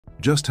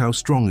Just how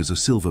strong is a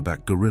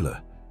silverback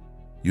gorilla?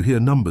 You hear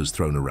numbers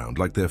thrown around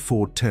like they're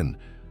 4, 10,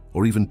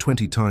 or even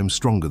 20 times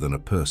stronger than a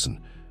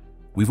person.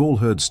 We've all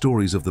heard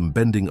stories of them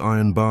bending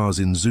iron bars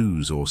in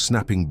zoos or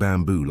snapping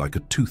bamboo like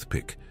a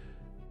toothpick.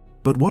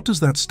 But what does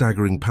that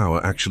staggering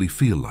power actually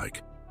feel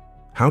like?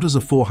 How does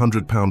a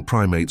 400-pound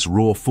primate's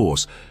raw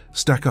force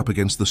stack up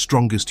against the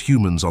strongest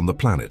humans on the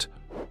planet?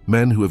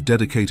 Men who have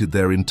dedicated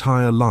their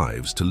entire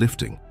lives to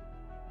lifting.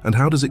 And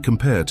how does it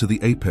compare to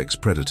the apex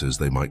predators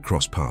they might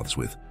cross paths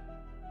with?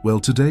 Well,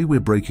 today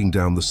we're breaking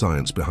down the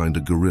science behind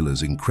a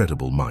gorilla's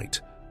incredible might.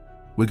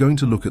 We're going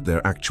to look at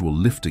their actual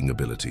lifting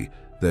ability,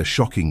 their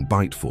shocking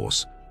bite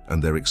force,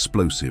 and their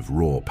explosive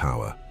raw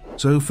power.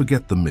 So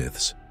forget the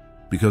myths,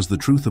 because the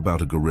truth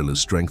about a gorilla's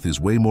strength is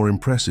way more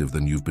impressive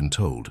than you've been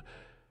told.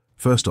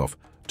 First off,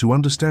 to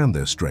understand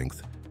their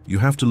strength, you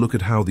have to look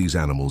at how these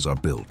animals are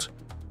built.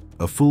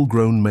 A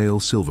full-grown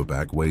male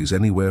silverback weighs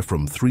anywhere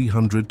from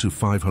 300 to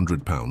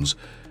 500 pounds,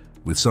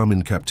 with some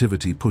in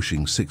captivity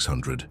pushing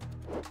 600.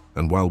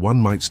 And while one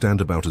might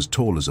stand about as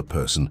tall as a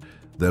person,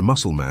 their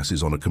muscle mass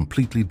is on a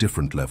completely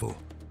different level.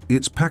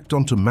 It's packed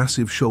onto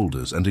massive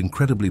shoulders and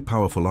incredibly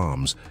powerful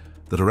arms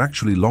that are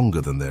actually longer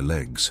than their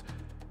legs.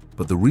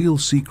 But the real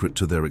secret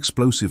to their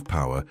explosive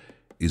power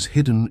is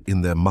hidden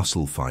in their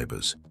muscle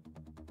fibers.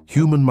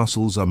 Human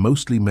muscles are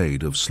mostly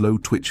made of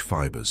slow-twitch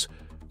fibers,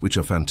 which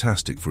are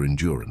fantastic for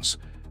endurance.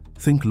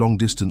 Think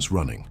long-distance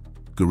running.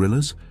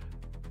 Gorillas?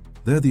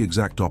 They're the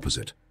exact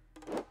opposite.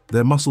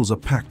 Their muscles are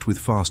packed with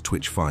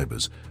fast-twitch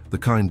fibers, the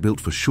kind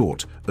built for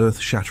short,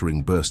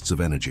 earth-shattering bursts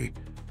of energy.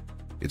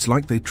 It's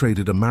like they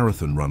traded a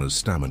marathon runner's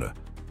stamina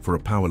for a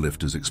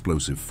powerlifter's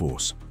explosive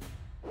force.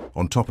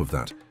 On top of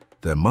that,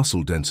 their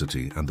muscle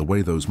density and the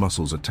way those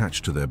muscles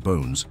attach to their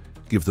bones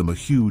give them a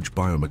huge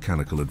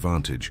biomechanical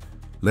advantage,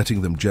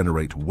 letting them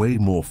generate way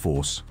more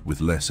force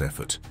with less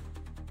effort.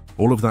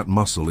 All of that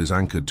muscle is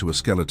anchored to a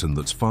skeleton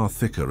that's far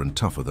thicker and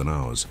tougher than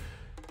ours.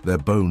 Their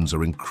bones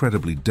are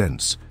incredibly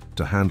dense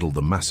to handle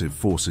the massive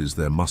forces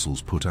their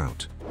muscles put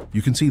out.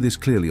 You can see this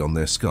clearly on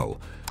their skull,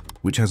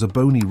 which has a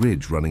bony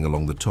ridge running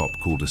along the top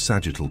called a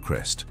sagittal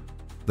crest.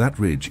 That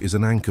ridge is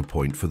an anchor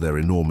point for their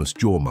enormous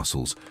jaw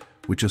muscles,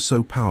 which are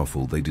so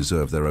powerful they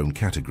deserve their own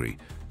category.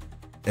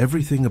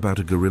 Everything about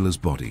a gorilla's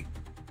body,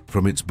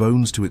 from its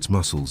bones to its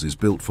muscles, is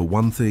built for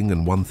one thing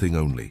and one thing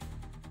only: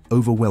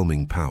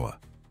 overwhelming power.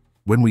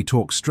 When we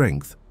talk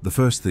strength, the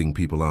first thing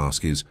people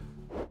ask is,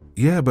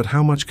 yeah, but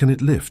how much can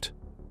it lift?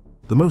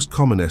 The most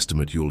common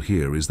estimate you'll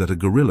hear is that a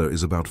gorilla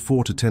is about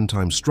 4 to 10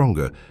 times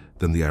stronger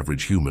than the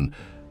average human,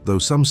 though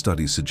some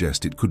studies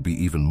suggest it could be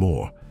even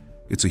more.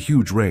 It's a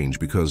huge range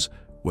because,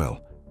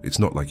 well, it's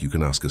not like you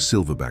can ask a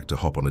silverback to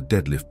hop on a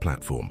deadlift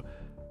platform.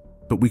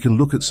 But we can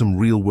look at some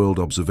real-world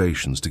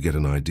observations to get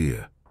an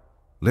idea.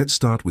 Let's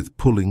start with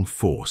pulling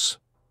force.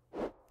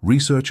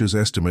 Researchers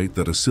estimate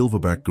that a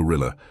silverback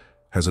gorilla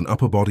has an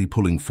upper body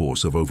pulling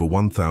force of over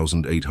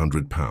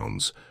 1,800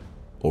 pounds,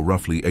 or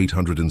roughly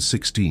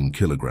 816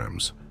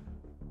 kilograms.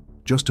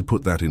 Just to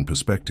put that in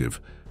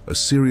perspective, a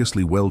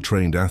seriously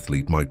well-trained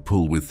athlete might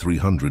pull with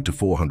 300 to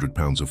 400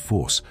 pounds of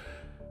force.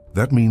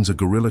 That means a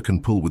gorilla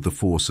can pull with the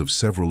force of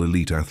several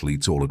elite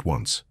athletes all at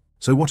once.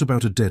 So what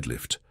about a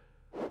deadlift?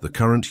 The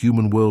current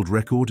human world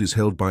record is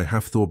held by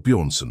Hafthor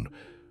Bjornsson,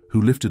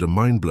 who lifted a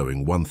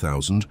mind-blowing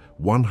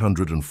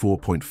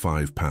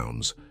 1,104.5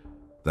 pounds.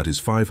 That is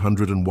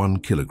 501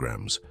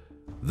 kilograms.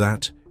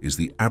 That is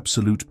the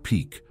absolute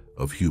peak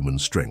of human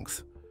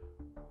strength.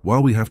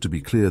 While we have to be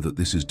clear that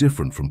this is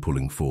different from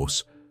pulling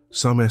force,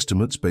 some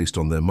estimates based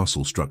on their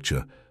muscle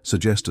structure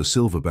suggest a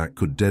silverback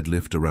could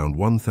deadlift around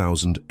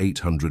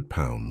 1,800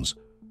 pounds.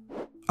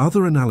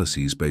 Other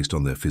analyses based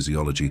on their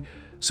physiology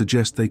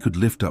suggest they could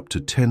lift up to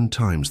 10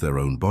 times their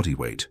own body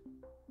weight.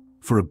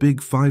 For a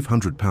big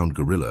 500-pound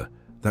gorilla,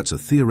 that's a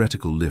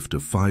theoretical lift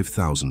of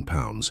 5,000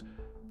 pounds.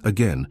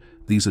 Again,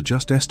 these are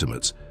just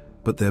estimates,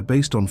 but they're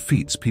based on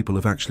feats people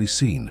have actually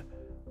seen,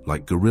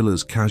 like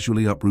gorillas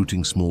casually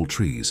uprooting small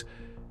trees.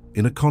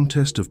 In a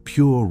contest of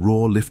pure,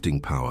 raw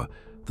lifting power,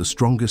 the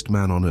strongest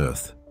man on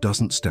Earth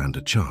doesn't stand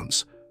a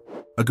chance.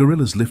 A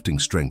gorilla's lifting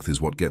strength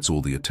is what gets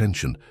all the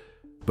attention,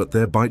 but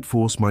their bite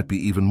force might be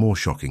even more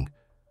shocking,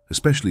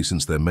 especially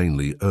since they're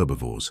mainly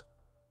herbivores.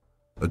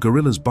 A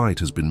gorilla's bite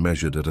has been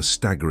measured at a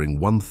staggering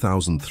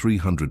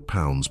 1,300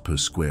 pounds per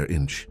square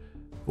inch,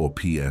 or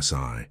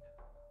PSI.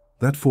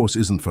 That force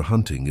isn't for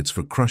hunting, it's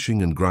for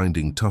crushing and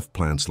grinding tough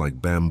plants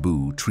like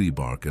bamboo, tree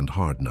bark, and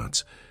hard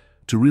nuts.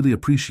 To really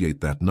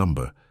appreciate that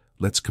number,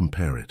 let's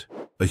compare it.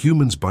 A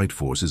human's bite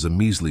force is a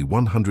measly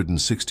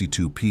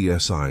 162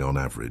 psi on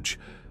average.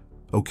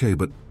 Okay,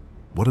 but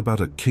what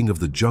about a king of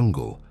the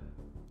jungle?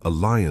 A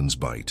lion's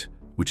bite,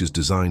 which is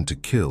designed to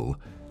kill,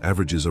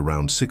 averages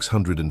around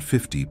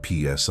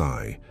 650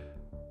 psi.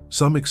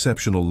 Some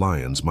exceptional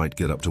lions might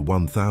get up to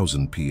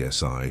 1,000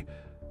 psi,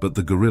 but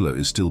the gorilla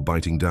is still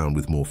biting down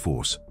with more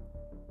force.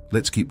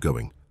 Let's keep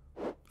going.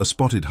 A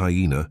spotted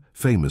hyena,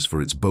 famous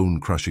for its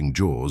bone-crushing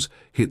jaws,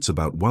 hits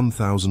about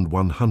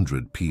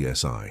 1,100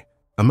 psi.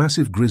 A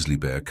massive grizzly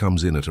bear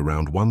comes in at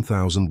around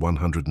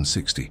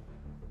 1,160.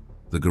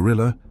 The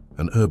gorilla,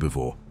 an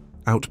herbivore,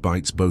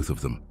 outbites both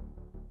of them.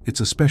 It's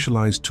a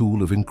specialized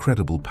tool of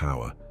incredible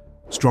power,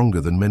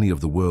 stronger than many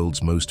of the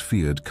world's most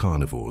feared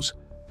carnivores.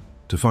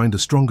 To find a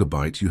stronger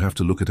bite, you have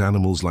to look at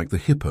animals like the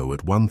hippo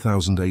at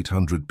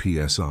 1,800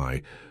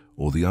 psi,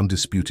 or the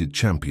undisputed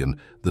champion,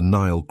 the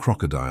Nile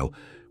crocodile,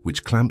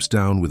 which clamps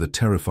down with a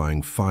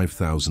terrifying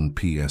 5,000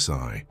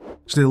 psi.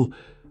 Still,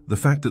 the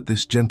fact that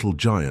this gentle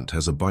giant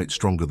has a bite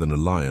stronger than a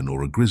lion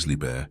or a grizzly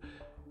bear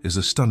is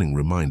a stunning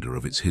reminder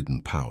of its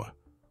hidden power.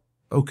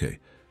 Okay,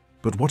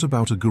 but what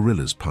about a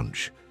gorilla's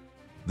punch?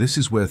 This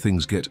is where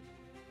things get,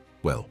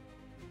 well,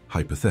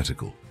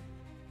 hypothetical.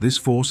 This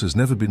force has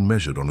never been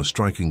measured on a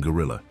striking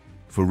gorilla,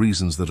 for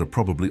reasons that are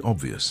probably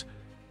obvious.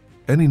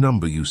 Any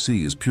number you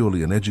see is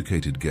purely an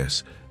educated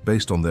guess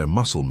based on their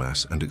muscle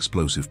mass and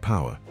explosive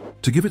power.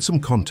 To give it some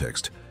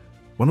context,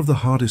 one of the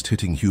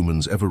hardest-hitting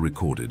humans ever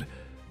recorded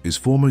is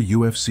former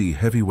UFC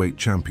heavyweight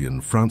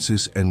champion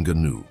Francis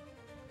Ngannou.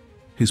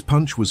 His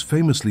punch was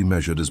famously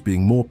measured as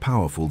being more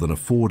powerful than a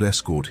Ford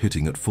Escort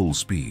hitting at full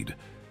speed.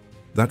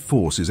 That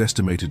force is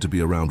estimated to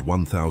be around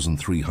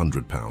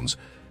 1,300 pounds.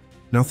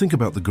 Now think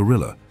about the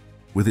gorilla.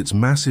 With its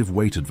massive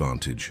weight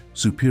advantage,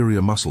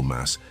 superior muscle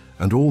mass,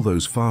 and all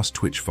those fast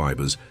twitch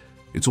fibers,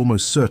 it's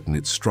almost certain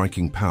its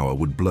striking power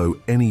would blow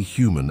any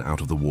human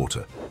out of the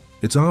water.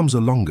 Its arms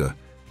are longer,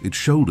 its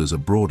shoulders are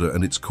broader,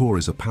 and its core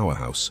is a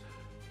powerhouse.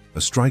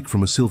 A strike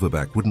from a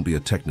silverback wouldn't be a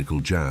technical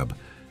jab.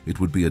 It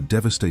would be a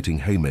devastating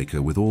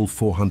haymaker with all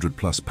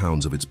 400+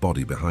 pounds of its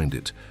body behind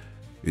it.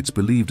 It's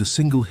believed a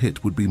single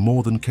hit would be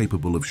more than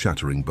capable of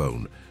shattering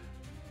bone.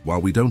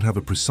 While we don't have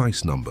a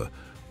precise number,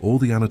 all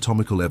the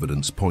anatomical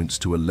evidence points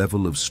to a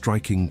level of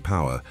striking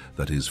power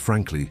that is,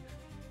 frankly,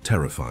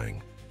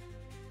 terrifying.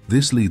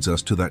 This leads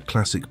us to that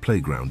classic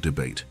playground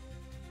debate.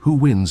 Who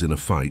wins in a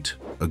fight,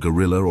 a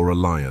gorilla or a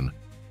lion?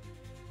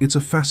 It's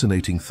a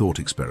fascinating thought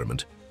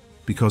experiment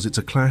because it's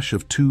a clash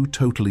of two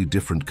totally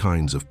different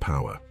kinds of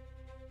power.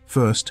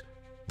 First,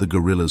 the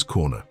gorilla's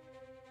corner.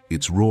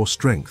 Its raw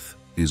strength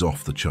is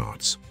off the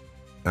charts.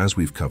 As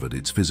we've covered,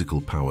 its physical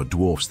power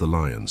dwarfs the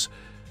lion's.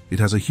 It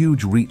has a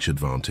huge reach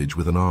advantage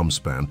with an arm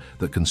span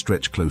that can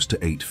stretch close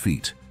to 8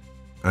 feet.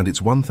 And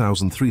its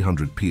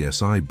 1,300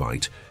 psi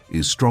bite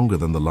is stronger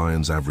than the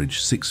lion's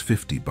average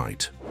 650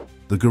 bite.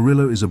 The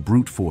gorilla is a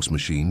brute force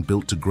machine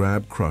built to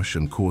grab, crush,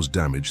 and cause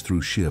damage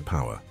through sheer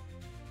power.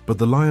 But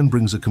the lion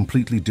brings a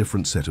completely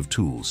different set of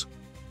tools.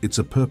 It's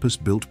a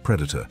purpose-built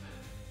predator.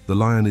 The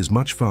lion is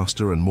much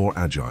faster and more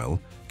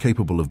agile,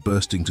 capable of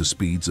bursting to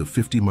speeds of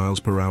 50 miles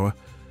per hour,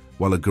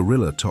 while a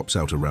gorilla tops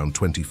out around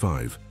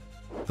 25.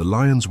 The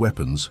lion's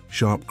weapons,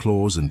 sharp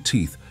claws and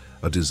teeth,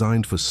 are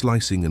designed for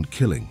slicing and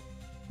killing,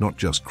 not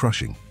just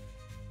crushing.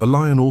 A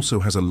lion also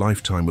has a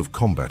lifetime of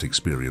combat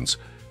experience,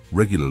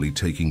 regularly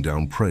taking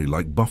down prey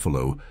like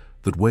buffalo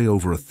that weigh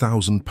over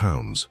 1,000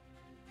 pounds.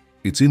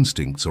 Its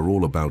instincts are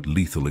all about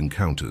lethal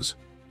encounters.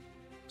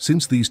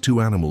 Since these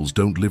two animals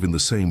don't live in the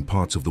same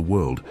parts of the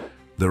world,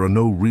 there are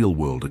no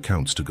real-world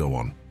accounts to go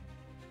on.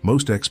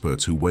 Most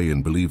experts who weigh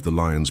in believe the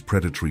lion's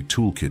predatory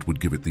toolkit would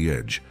give it the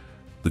edge.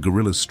 The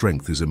gorilla's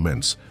strength is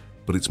immense,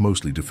 but it's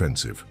mostly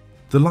defensive.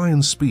 The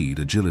lion's speed,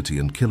 agility,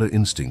 and killer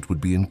instinct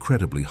would be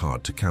incredibly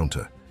hard to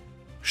counter.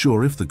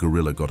 Sure, if the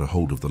gorilla got a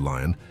hold of the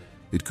lion,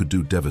 it could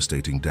do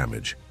devastating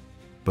damage.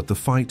 But the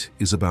fight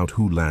is about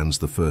who lands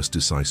the first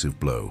decisive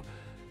blow,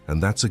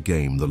 and that's a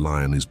game the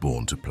lion is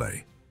born to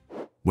play.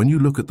 When you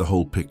look at the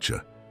whole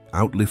picture,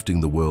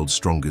 outlifting the world's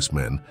strongest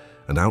men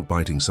and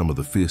outbiting some of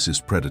the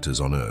fiercest predators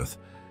on Earth,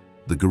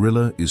 the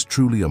gorilla is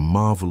truly a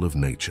marvel of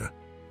nature.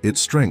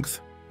 Its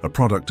strength, a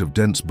product of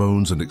dense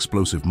bones and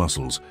explosive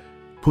muscles,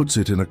 puts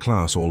it in a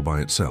class all by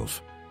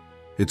itself.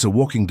 It's a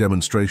walking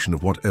demonstration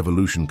of what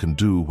evolution can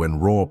do when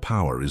raw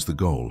power is the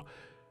goal.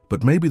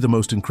 But maybe the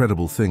most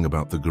incredible thing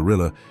about the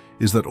gorilla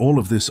is that all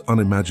of this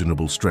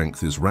unimaginable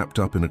strength is wrapped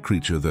up in a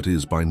creature that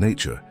is, by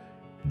nature,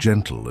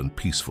 gentle and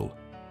peaceful.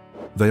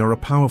 They are a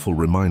powerful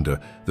reminder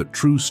that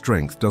true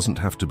strength doesn't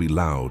have to be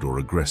loud or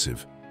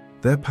aggressive.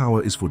 Their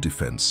power is for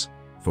defense,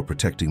 for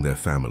protecting their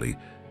family,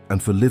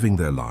 and for living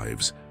their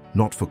lives,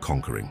 not for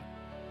conquering.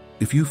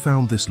 If you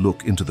found this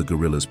look into the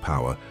gorilla's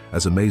power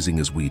as amazing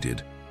as we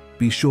did,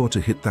 be sure to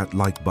hit that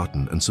like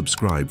button and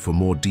subscribe for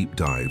more deep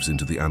dives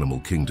into the animal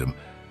kingdom.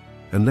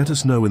 And let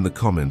us know in the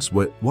comments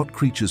what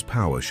creature's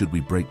power should we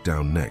break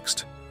down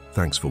next.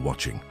 Thanks for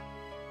watching.